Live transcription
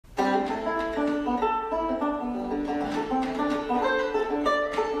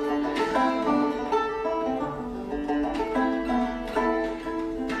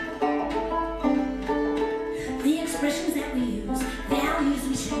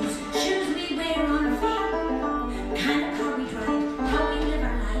shoes we wear on our feet, the kind of car we drive, how we live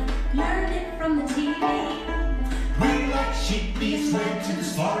our life, learned it from the TV. We like sheep, bees led to the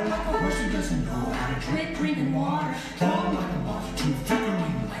slaughter, like a horse who doesn't know how to drink, drinking water, drawn like a moth to a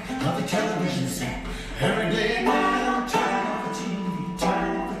flickering light of the television set. Every day and night, turn off the TV,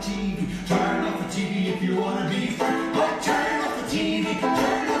 turn off the TV, turn off the TV if you want to be free. Oh, turn off the TV,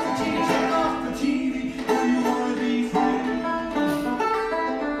 turn off the TV, turn off the TV if you want to be free.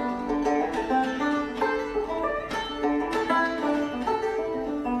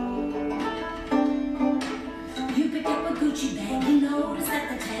 You picked up a Gucci bag, you noticed that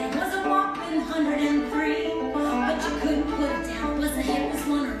the tag was a whopping 103, but you couldn't put it down, it was the hippest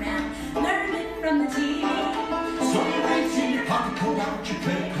one around, learned it from the TV. So you reach in your pocket, pull out your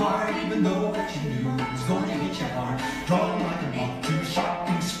credit card, even though that you knew it was going to hit you hard. Drawn like a moth to a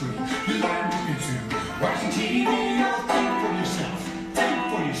shopping spree, you learn to consume. Watching TV, oh, think for yourself, think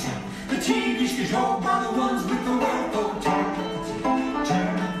for yourself. The TV's controlled by the ones with the wealth. Oh, turn off the TV, turn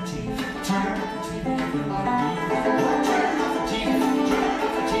off the TV, turn off the TV if you want to be free. Oh, turn off the TV, turn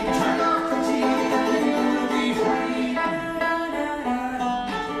off the TV, turn off the TV if you want to be free.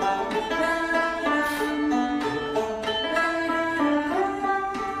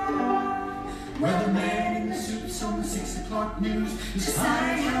 Well, the man in the suits on the 6 o'clock news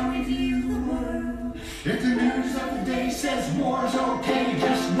decide how we view the world. If the news of the day says war's okay,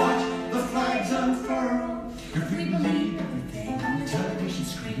 just watch the flags unfurl. If we believe everything on the television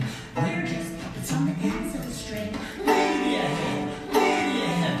screen, we're just puppets on the ends of the string. Lady ahead,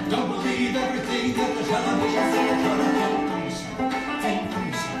 don't believe everything that the television says. Think for yourself, think for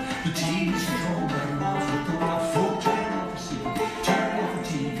yourself. The TV's controlled by the ones with the wealth. So turn off the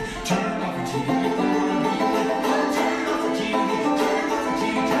TV, turn off the TV, turn off the TV if you want to be free. Oh, turn off the TV, turn off the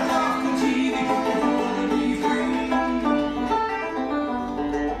TV, turn off the TV if you want to be free.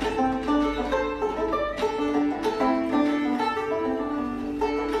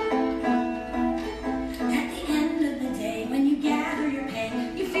 At the end of the day, when you gather your pay,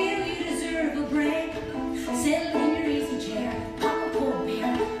 you feel you deserve a break. Settle in your easy chair, pop a cold beer,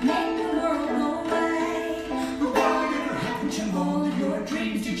 make the world go away. Whatever happened to all of your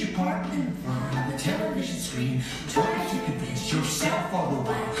dreams? Did you park them in front of the television screen? Try to convince yourself all the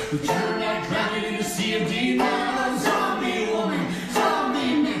while that you're not drowning in the sea of denial. Zombie woman,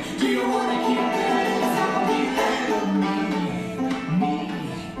 zombie man, do you want to keep living? Zombie maniac.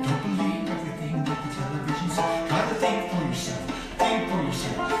 Don't believe everything that the television says. Try to think for yourself, think for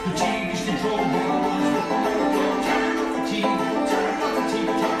yourself. The TV's controlled by the ones with the wealth. Turn off the TV, turn off the TV,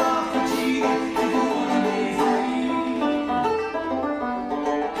 turn off the TV if you want to be free.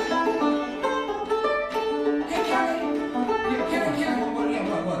 Hey, Kelly.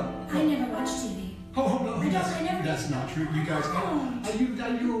 What? I never watch TV. Oh, no, I never that's did. not true. You guys,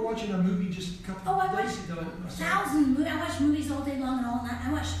 you were watching a movie just a couple I of watch days ago. 1,000 movies. I watch movies all day long and all night.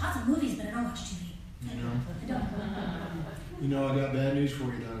 I watch lots of movies, but I don't watch TV. You know, I don't. you know, I got bad news for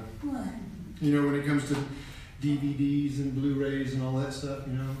you, Don. What? You know, when it comes to DVDs and Blu-rays and all that stuff,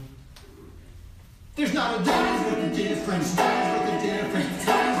 you know, there's not a dime's worth of difference. Dime's worth of difference.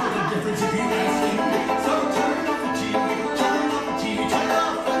 Dime's worth of difference if you ask me.